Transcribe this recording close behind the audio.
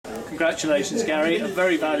Congratulations, Gary. A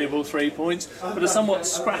very valuable 3 points, but a somewhat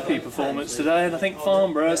scrappy performance today, and I think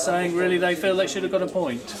Farnborough are saying really they feel they should have got a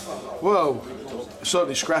point. Well,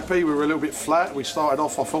 certainly scrappy. We were a little bit flat. We started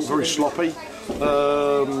off, I thought, very sloppy.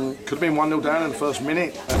 Could have been 1-0 down in the first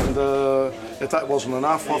minute, and if that wasn't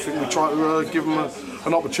enough, I think we tried to give them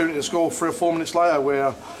an opportunity to score 3 or 4 minutes later,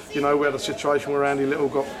 where we had a situation where Andy Little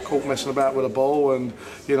got caught messing about with a ball, and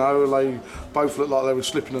they both looked like they were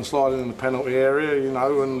slipping and sliding in the penalty area, and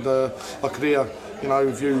I could hear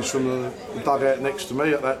views from the dugout next to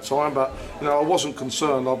me at that time, but I wasn't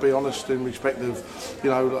concerned, I'll be honest, in respect of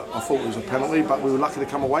I thought it was a penalty, but we were lucky to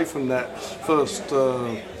come away from that first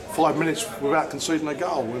 5 minutes without conceding a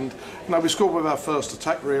goal, and we scored with our first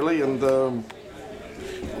attack really, and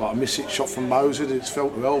like a missed shot from Moses, it's fell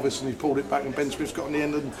to Elvis and he pulled it back, and Ben Smith's got in the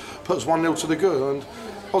end and put us 1-0 to the good, and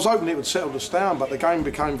I was hoping it would settle us down, but the game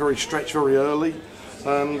became very stretched very early,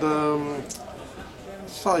 and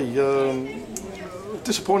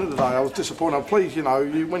disappointed today. I was disappointed. I'm pleased,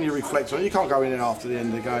 when you reflect on it, you can't go in there after the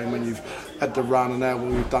end of the game when you've had the run and now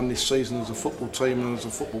what we've done this season as a football team and as a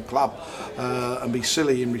football club, and be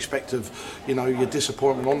silly in respect of, your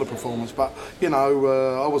disappointment on the performance. But,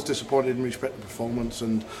 I was disappointed in respect to the performance,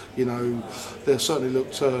 and, there certainly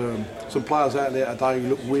looked some players out there today who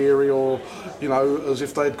looked weary, or, as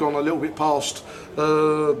if they'd gone a little bit past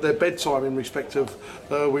their bedtime in respect of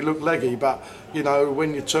we looked leggy, but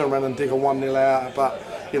when you turn around and dig a 1-0 out, but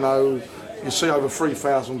you see over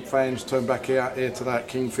 3,000 fans turn back out here today at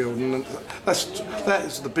Kingfield, and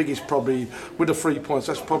that's the biggest, probably with the 3 points,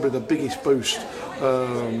 that's probably the biggest boost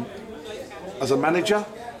as a manager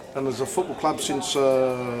and as a football club since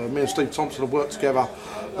me and Steve Thompson have worked together.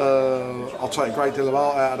 I'll take a great deal of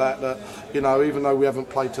art out of that, even though we haven't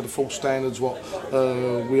played to the full standards what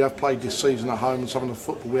we have played this season at home, and some of the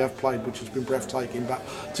football we have played, which has been breathtaking, but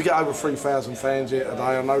to get over 3,000 fans here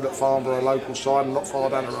today, I know that Farnborough are a local side and not far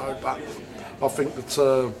down the road, but I think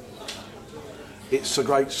that it's a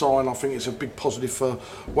great sign. I think it's a big positive for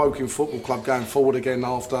Woking Football Club going forward again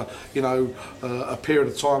after a period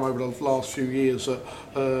of time over the last few years that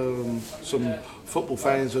some football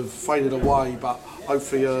fans have faded away, but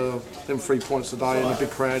hopefully them 3 points today and a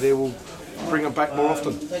big crowd here will bring them back more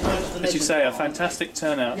often. As you say, a fantastic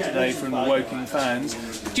turnout today from the Woking fans.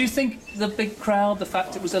 Do you think the big crowd, the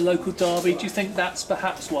fact it was a local derby, do you think that's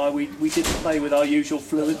perhaps why we didn't play with our usual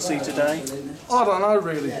fluency today? I don't know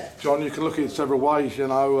really, John. You can look at it several ways,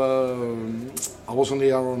 I wasn't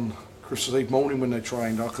here on Christmas Eve morning when they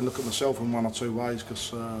trained. I can look at myself in 1 or 2 ways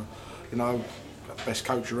because, best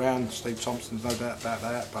coach around, Steve Thompson's no doubt about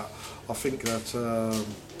that, but I think that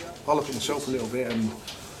I look at myself a little bit, and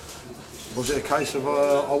was it a case of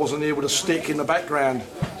I wasn't here with a stick in the background,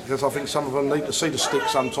 because I think some of them need to see the stick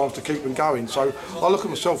sometimes to keep them going, so I look at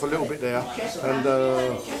myself a little bit there, and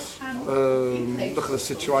look at the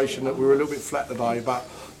situation that we were a little bit flat today, but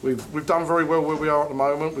we've done very well where we are at the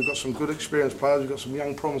moment. We've got some good experienced players, we've got some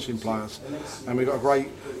young promising players, and we've got a great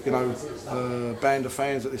band of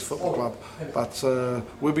fans at this football club, but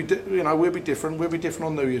we'll be different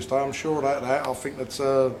on New Year's Day, I'm sure about that. I think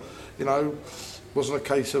that wasn't a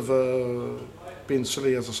case of being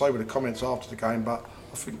silly, as I say, with the comments after the game, but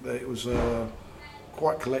I think that it was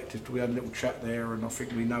quite collective. We had a little chat there, and I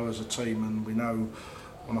think we know as a team, and we know,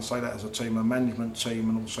 when I say that as a team, a management team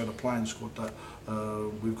and also the playing squad, that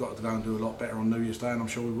we've got to go and do a lot better on New Year's Day, and I'm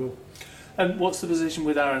sure we will. And what's the position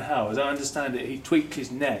with Aaron Howe? As I understand it, he tweaked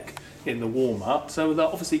his neck in the warm-up, so that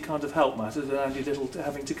obviously can't have helped matters, with Andy Little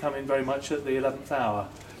having to come in very much at the 11th hour.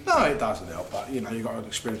 No, it doesn't help, but you've got an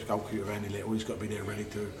experienced goalkeeper, Andy Little. He's got to be there ready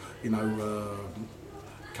to,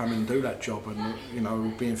 come in and do that job,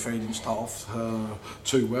 and being fair, he didn't start off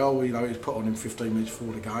too well. He's put on him 15 minutes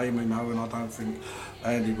before the game, and I don't think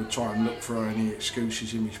Andy would try and look for any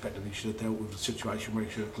excuses in respect of he should have dealt with the situation where he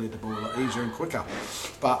should have cleared the ball a lot easier and quicker.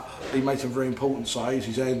 But he made some very important saves.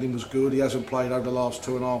 His handling was good. He hasn't played over the last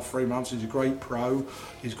 2.5, 3 months. He's a great pro.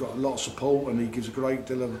 He's got a lot of support, and he gives a great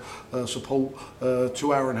deal of support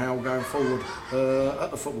to Aaron Howe going forward at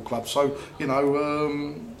the football club. So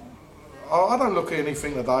I don't look at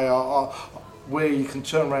anything today where you can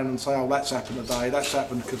turn around and say, oh, that's happened today, that's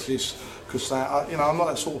happened because this, because that. I'm not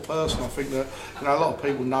that sort of person. I think that a lot of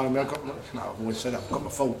people know me. I've always said I've got my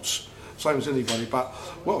faults, same as anybody. But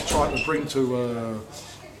what I've tried to bring to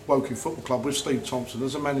Woking Football Club with Steve Thompson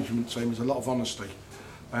as a management team is a lot of honesty.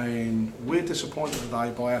 And we're disappointed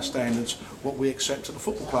today by our standards, what we accept at the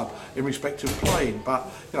football club in respect of playing. But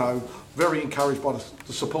very encouraged by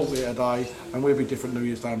the support here today, and we'll be different New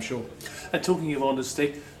Year's Day, I'm sure. And talking of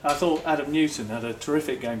honesty, I thought Adam Newton had a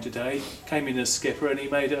terrific game today. Came in as skipper, and he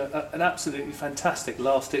made an absolutely fantastic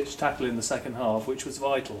last-ditch tackle in the second half, which was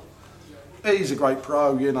vital. He's a great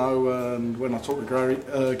pro, you know, and when I talked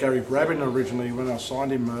to Gary Brabin originally, when I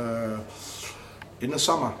signed him in the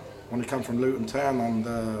summer, when he came from Luton Town,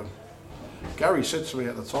 and Gary said to me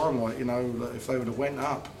at the time, like, you know, that if they would have went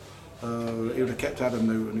up, he would have kept Adam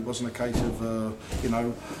Newton. It wasn't a case of, you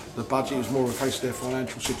know, the budget, it was more a case of their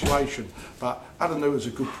financial situation. But Adam Newton's a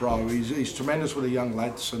good pro, he's tremendous with the young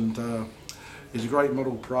lads, and he's a great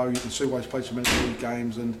model pro. You can see why he's played so many league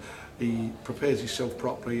games, and he prepares himself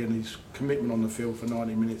properly, and his commitment on the field for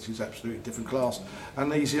 90 minutes is absolutely different class.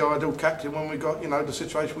 And he's the ideal captain when we've got, you know, the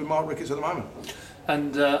situation with Mark Ricketts at the moment.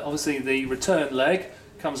 And obviously the return leg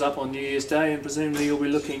comes up on New Year's Day, and presumably you'll be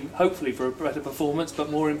looking hopefully for a better performance, but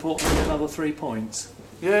more importantly another 3 points.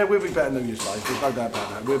 Yeah, we'll be better New Year's Day, there's no doubt about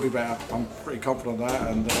that. We'll be better, I'm pretty confident of that,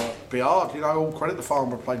 and be hard, you know, all credit to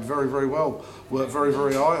Farnborough, played very, very well, worked very,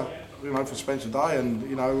 very high, you know, for Spencer Day, and,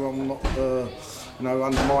 you know, I'm not, you know,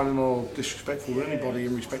 undermining or disrespectful to anybody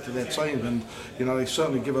in respect to their team, and, you know, they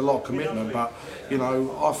certainly give a lot of commitment, but, you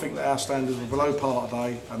know, I think that our standards are below par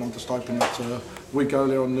today, and I'm just hoping that we go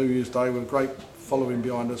there on New Year's Day with a great following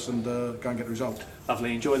behind us and go and get the result.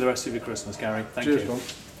 Lovely, enjoy the rest of your Christmas, Gary. Thank Cheers, you.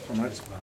 Don.